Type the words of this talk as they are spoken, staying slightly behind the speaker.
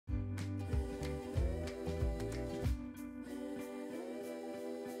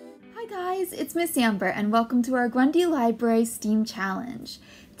Hi guys, it's Miss Amber and welcome to our Grundy Library STEAM Challenge.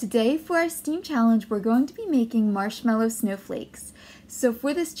 Today for our STEAM Challenge we're going to be making marshmallow snowflakes. So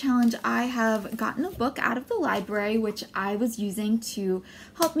for this challenge I have gotten a book out of the library which I was using to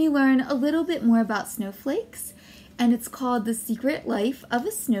help me learn a little bit more about snowflakes, and it's called The Secret Life of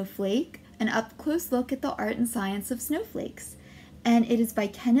a Snowflake, an up-close look at the art and science of snowflakes. And it is by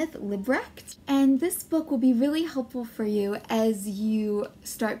Kenneth Librecht. And this book will be really helpful for you as you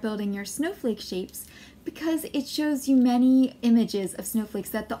start building your snowflake shapes because it shows you many images of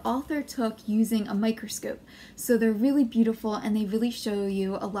snowflakes that the author took using a microscope. So they're really beautiful and they really show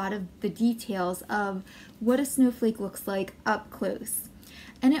you a lot of the details of what a snowflake looks like up close.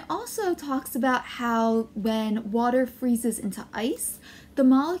 And it also talks about how when water freezes into ice, the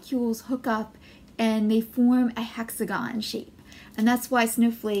molecules hook up and they form a hexagon shape. And that's why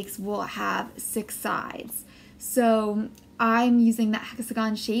snowflakes will have 6 sides. So I'm using that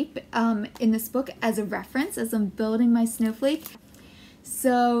hexagon shape in this book as a reference as I'm building my snowflake.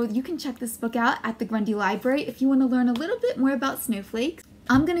 So you can check this book out at the Grundy Library if you want to learn a little bit more about snowflakes.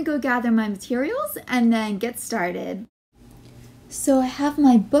 I'm going to go gather my materials and then get started. So I have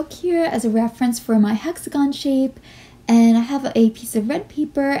my book here as a reference for my hexagon shape, and I have a piece of red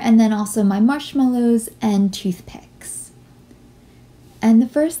paper and then also my marshmallows and toothpicks. And the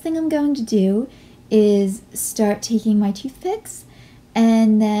first thing I'm going to do is start taking my toothpicks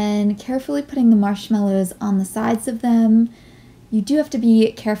and then carefully putting the marshmallows on the sides of them. You do have to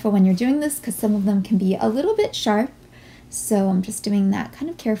be careful when you're doing this because some of them can be a little bit sharp. So I'm just doing that kind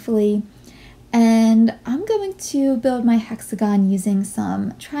of carefully. And I'm going to build my hexagon using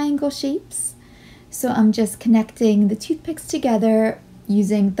some triangle shapes. So I'm just connecting the toothpicks together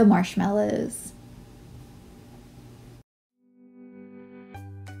using the marshmallows.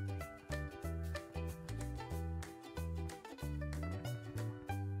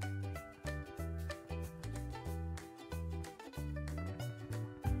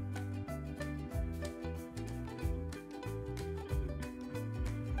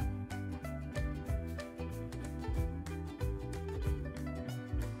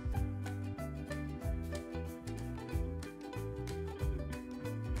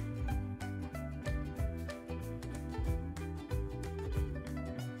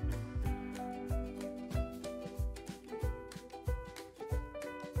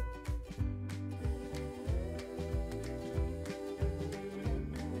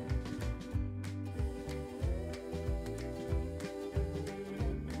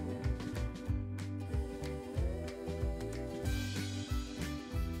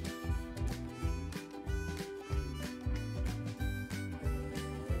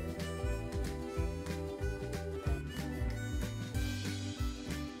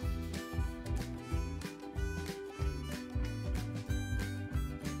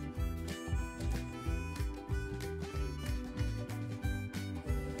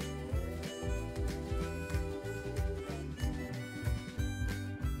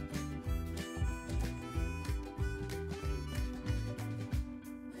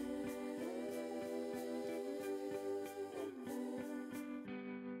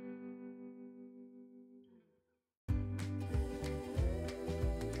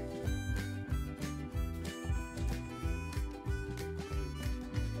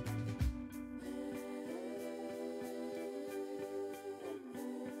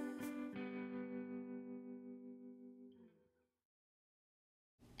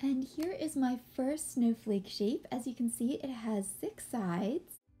 And here is my first snowflake shape. As you can see, it has 6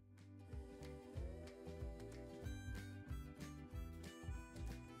 sides.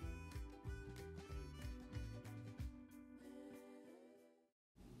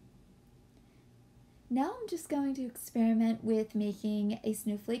 Now I'm just going to experiment with making a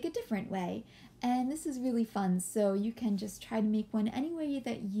snowflake a different way. And this is really fun, so you can just try to make one any way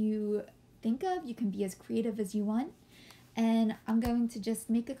that you think of. You can be as creative as you want. And I'm going to just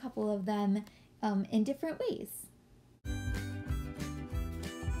make a couple of them in different ways.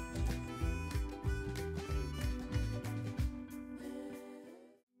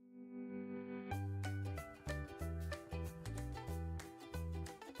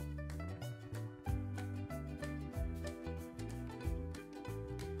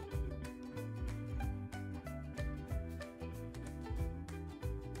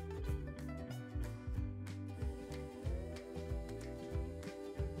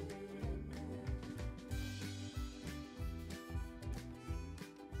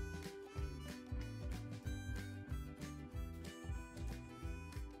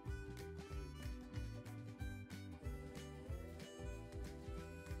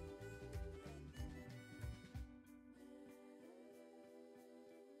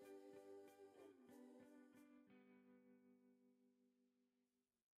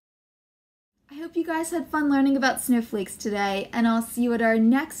 hope you guys had fun learning about snowflakes today, and I'll see you at our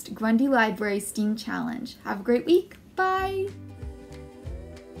next Grundy Library STEAM Challenge. Have a great week. Bye!